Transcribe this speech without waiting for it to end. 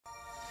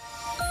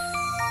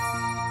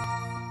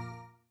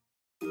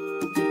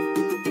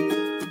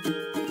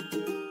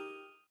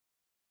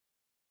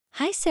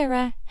Hi,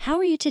 Sarah. How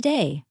are you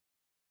today?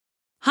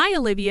 Hi,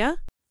 Olivia.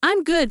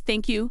 I'm good,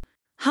 thank you.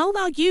 How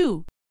about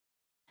you?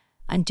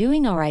 I'm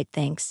doing all right,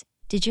 thanks.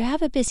 Did you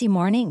have a busy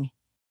morning?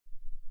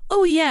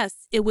 Oh,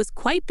 yes, it was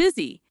quite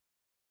busy.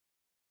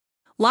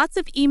 Lots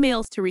of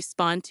emails to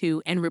respond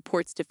to and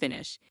reports to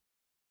finish.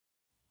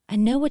 I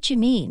know what you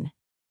mean.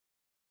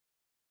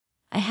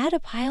 I had a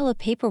pile of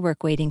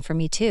paperwork waiting for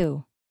me,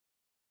 too.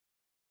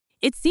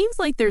 It seems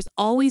like there's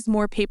always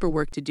more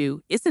paperwork to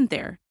do, isn't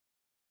there?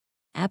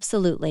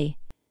 Absolutely.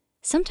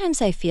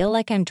 Sometimes I feel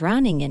like I'm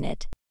drowning in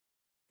it.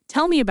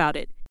 Tell me about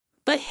it.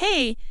 But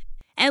hey,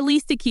 at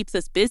least it keeps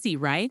us busy,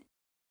 right?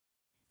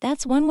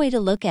 That's one way to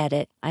look at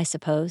it, I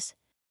suppose.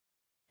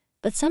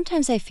 But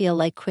sometimes I feel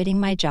like quitting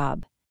my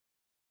job.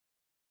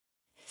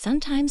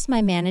 Sometimes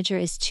my manager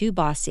is too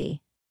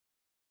bossy.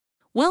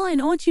 Well, I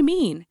know what you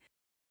mean.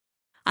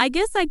 I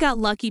guess I got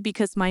lucky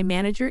because my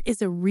manager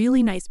is a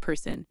really nice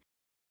person.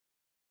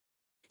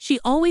 She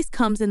always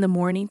comes in the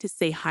morning to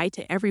say hi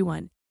to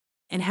everyone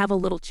and have a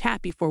little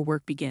chat before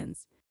work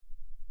begins.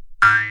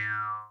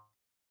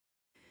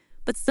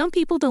 But some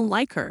people don't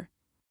like her.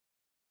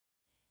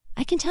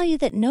 I can tell you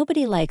that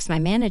nobody likes my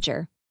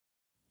manager.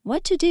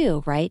 What to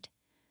do, right?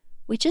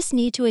 We just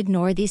need to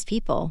ignore these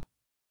people.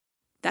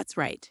 That's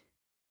right.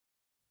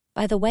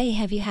 By the way,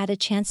 have you had a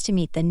chance to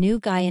meet the new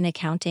guy in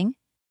accounting?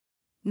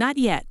 Not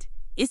yet.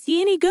 Is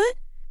he any good?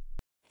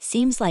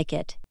 Seems like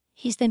it.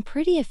 He's been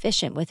pretty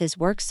efficient with his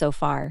work so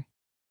far.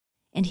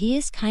 And he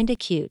is kinda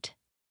cute.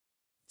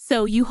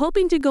 So you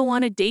hoping to go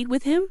on a date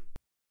with him?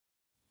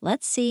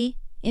 Let's see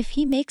if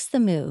he makes the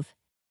move.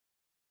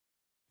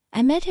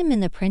 I met him in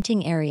the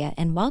printing area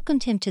and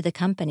welcomed him to the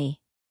company.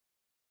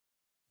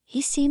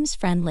 He seems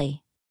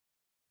friendly.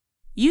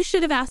 You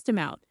should have asked him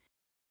out.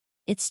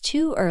 It's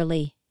too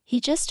early.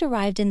 He just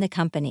arrived in the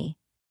company.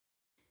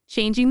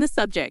 Changing the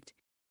subject.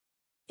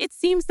 It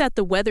seems that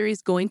the weather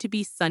is going to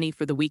be sunny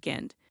for the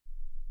weekend.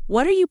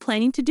 What are you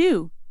planning to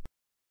do?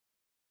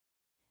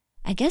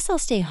 I guess I'll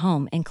stay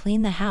home and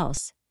clean the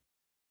house.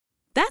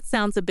 That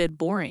sounds a bit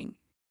boring.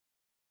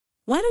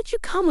 Why don't you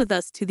come with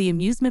us to the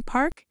amusement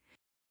park?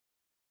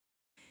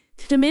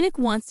 Dominic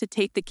wants to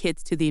take the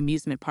kids to the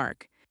amusement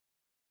park.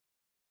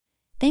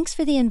 Thanks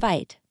for the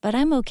invite, but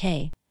I'm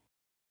okay.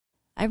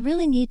 I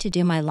really need to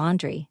do my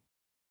laundry.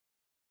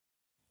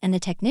 And the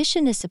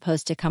technician is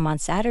supposed to come on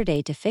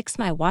Saturday to fix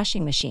my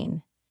washing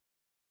machine.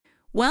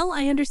 Well,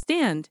 I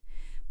understand,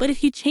 but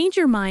if you change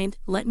your mind,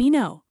 let me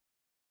know.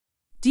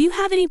 Do you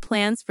have any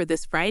plans for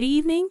this Friday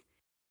evening?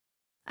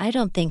 I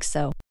don't think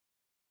so.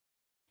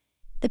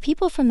 The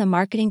people from the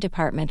marketing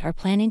department are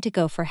planning to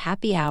go for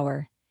happy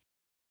hour.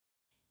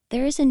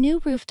 There is a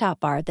new rooftop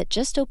bar that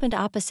just opened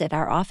opposite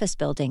our office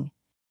building.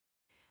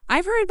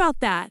 I've heard about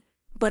that,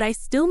 but I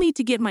still need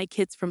to get my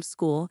kids from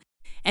school,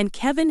 and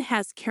Kevin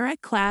has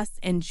karate class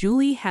and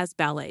Julie has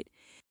ballet.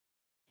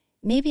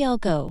 Maybe I'll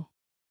go.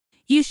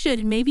 You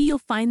should. Maybe you'll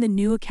find the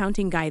new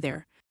accounting guy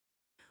there.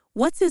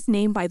 What's his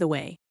name, by the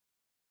way?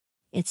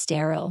 It's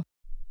Daryl.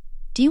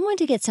 Do you want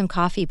to get some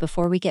coffee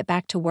before we get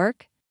back to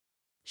work?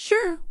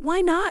 Sure,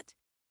 why not?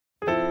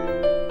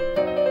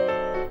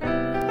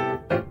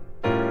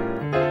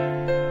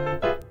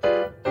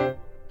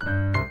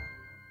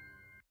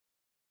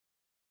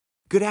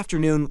 Good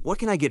afternoon. What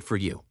can I get for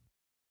you?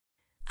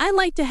 I'd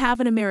like to have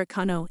an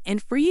Americano,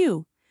 and for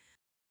you.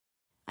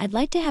 I'd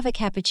like to have a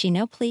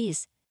cappuccino,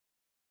 please.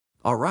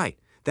 All right.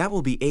 That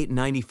will be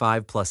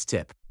 $8.95 plus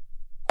tip.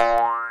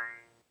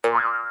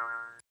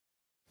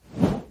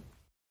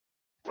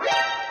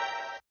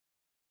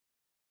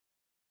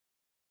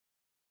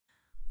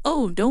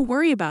 Oh, don't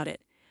worry about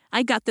it.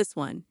 I got this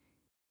one.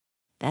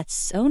 That's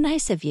so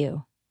nice of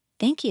you.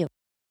 Thank you.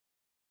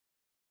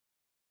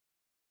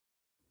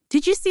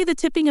 Did you see the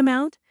tipping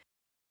amount?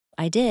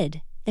 I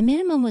did. The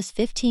minimum was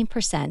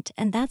 15%,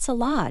 and that's a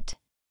lot.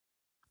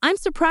 I'm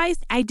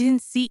surprised I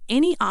didn't see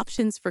any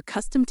options for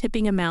custom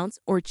tipping amounts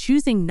or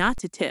choosing not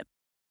to tip.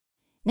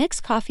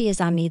 Next coffee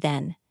is on me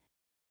then.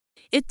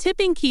 If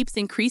tipping keeps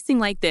increasing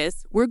like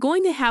this, we're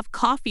going to have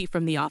coffee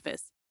from the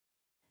office.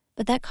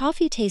 But that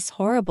coffee tastes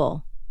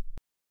horrible.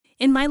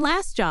 In my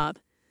last job,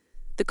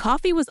 the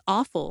coffee was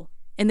awful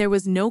and there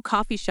was no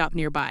coffee shop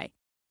nearby.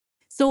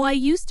 So I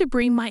used to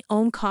bring my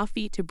own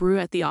coffee to brew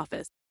at the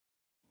office.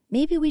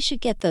 Maybe we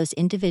should get those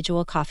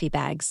individual coffee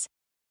bags.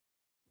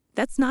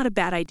 That's not a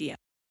bad idea.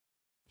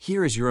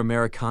 Here is your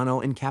Americano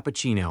and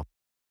cappuccino.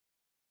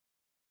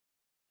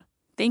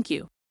 Thank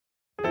you.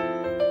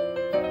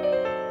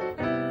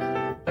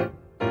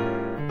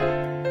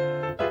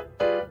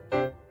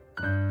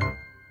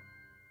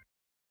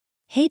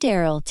 Hey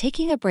Daryl,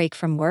 taking a break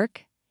from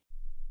work?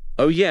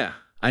 Oh yeah,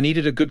 I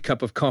needed a good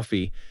cup of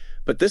coffee,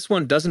 but this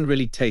one doesn't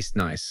really taste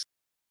nice.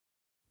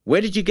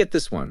 Where did you get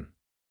this one?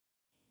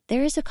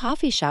 There is a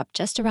coffee shop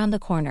just around the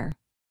corner.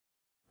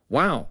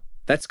 Wow,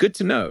 that's good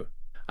to know.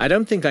 I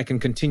don't think I can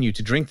continue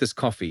to drink this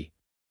coffee.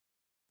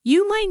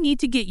 You might need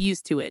to get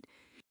used to it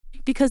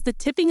because the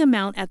tipping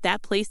amount at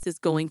that place is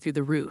going through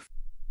the roof.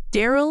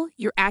 Daryl,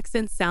 your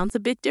accent sounds a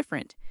bit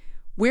different.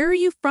 Where are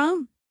you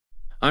from?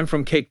 I'm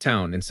from Cape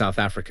Town in South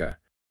Africa.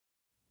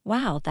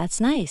 Wow,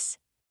 that's nice.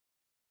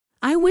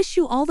 I wish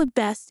you all the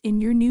best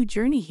in your new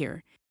journey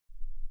here.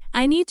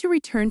 I need to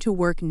return to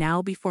work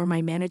now before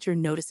my manager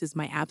notices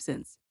my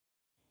absence.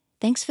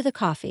 Thanks for the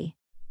coffee.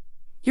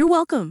 You're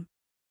welcome.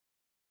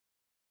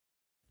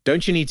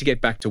 Don't you need to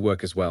get back to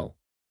work as well?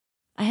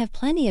 I have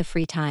plenty of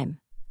free time.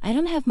 I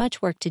don't have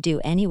much work to do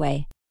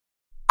anyway.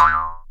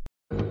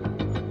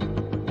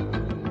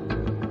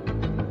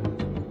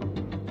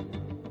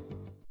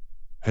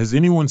 Has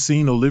anyone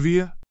seen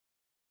Olivia?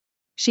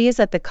 She is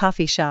at the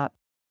coffee shop.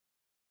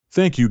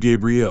 Thank you,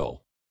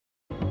 Gabrielle.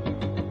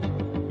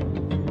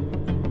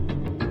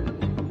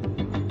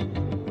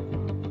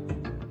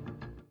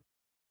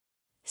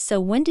 So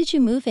when did you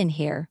move in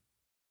here?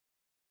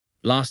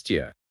 Last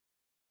year.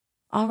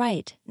 All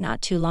right,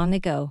 not too long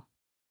ago.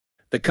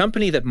 The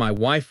company that my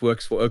wife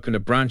works for opened a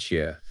branch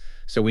here,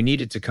 so we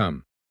needed to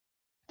come.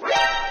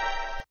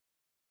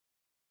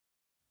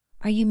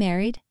 Are you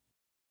married?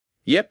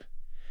 Yep.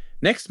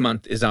 Next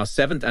month is our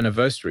 7th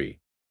anniversary.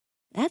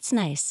 That's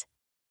nice.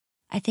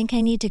 I think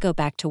I need to go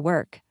back to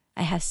work.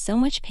 I have so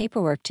much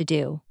paperwork to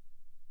do.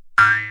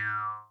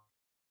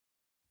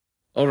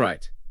 All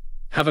right.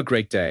 Have a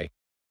great day.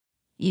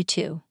 You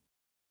too.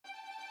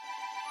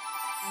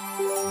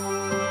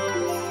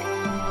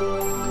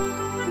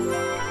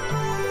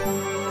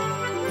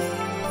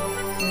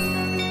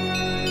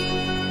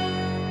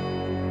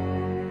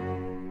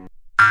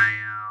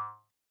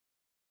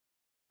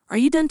 Are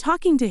you done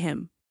talking to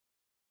him?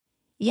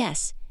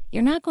 Yes,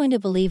 you're not going to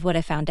believe what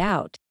I found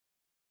out.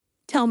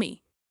 Tell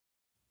me.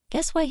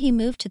 Guess why he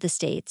moved to the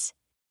States?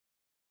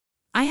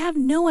 I have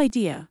no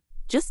idea.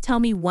 Just tell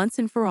me once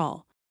and for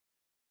all.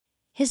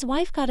 His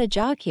wife got a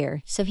job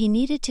here, so he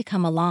needed to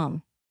come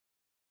along.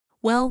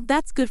 Well,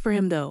 that's good for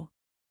him though.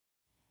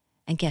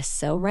 I guess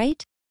so,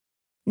 right?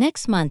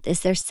 Next month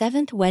is their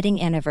 7th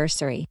wedding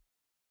anniversary.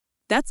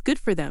 That's good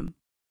for them.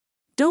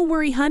 Don't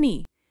worry,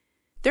 honey.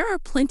 There are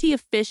plenty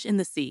of fish in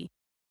the sea.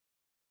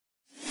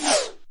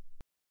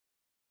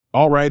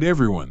 All right,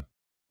 everyone.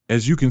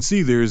 As you can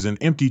see, there is an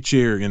empty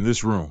chair in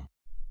this room.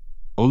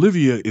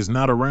 Olivia is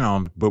not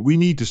around, but we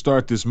need to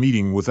start this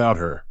meeting without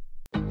her.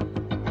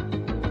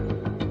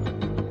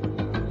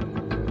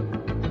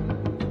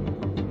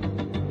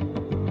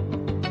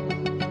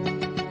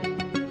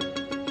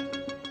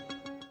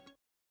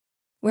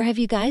 Where have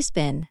you guys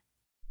been?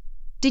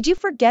 Did you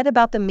forget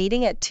about the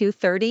meeting at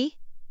 2:30?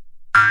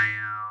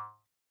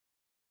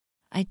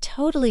 I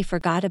totally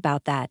forgot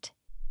about that.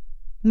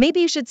 Maybe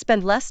you should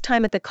spend less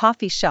time at the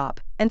coffee shop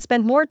and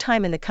spend more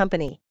time in the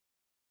company.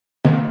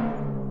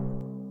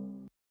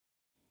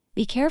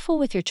 Be careful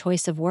with your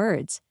choice of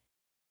words.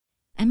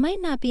 I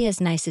might not be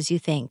as nice as you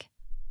think.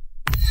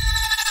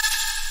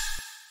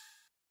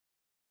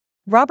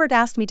 Robert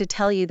asked me to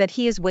tell you that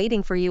he is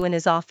waiting for you in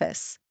his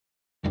office.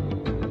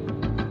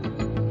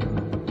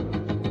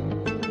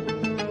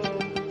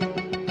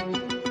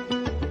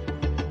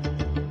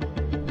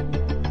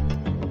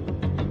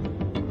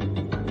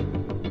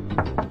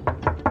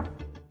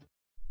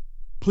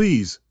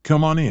 Please,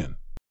 come on in.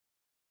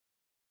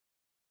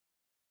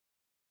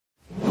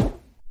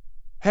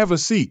 Have a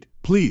seat,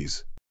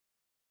 please.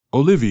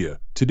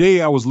 Olivia,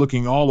 today I was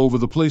looking all over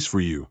the place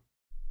for you.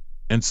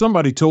 And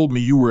somebody told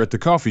me you were at the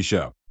coffee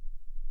shop.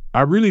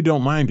 I really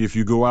don't mind if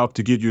you go out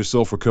to get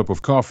yourself a cup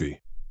of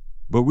coffee.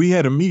 But we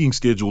had a meeting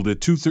scheduled at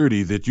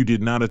 2:30 that you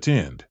did not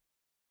attend.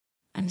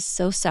 I'm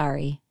so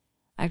sorry.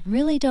 I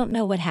really don't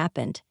know what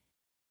happened.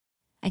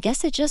 I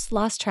guess I just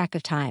lost track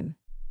of time.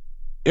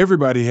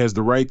 Everybody has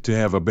the right to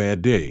have a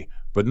bad day,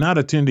 but not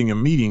attending a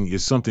meeting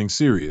is something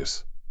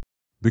serious.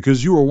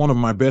 Because you are one of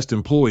my best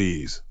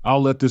employees,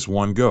 I'll let this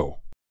one go.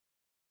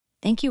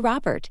 Thank you,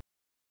 Robert.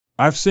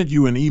 I've sent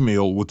you an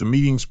email with the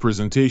meeting's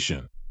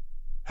presentation.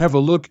 Have a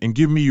look and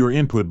give me your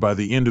input by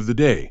the end of the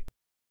day.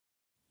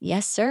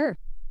 Yes, sir.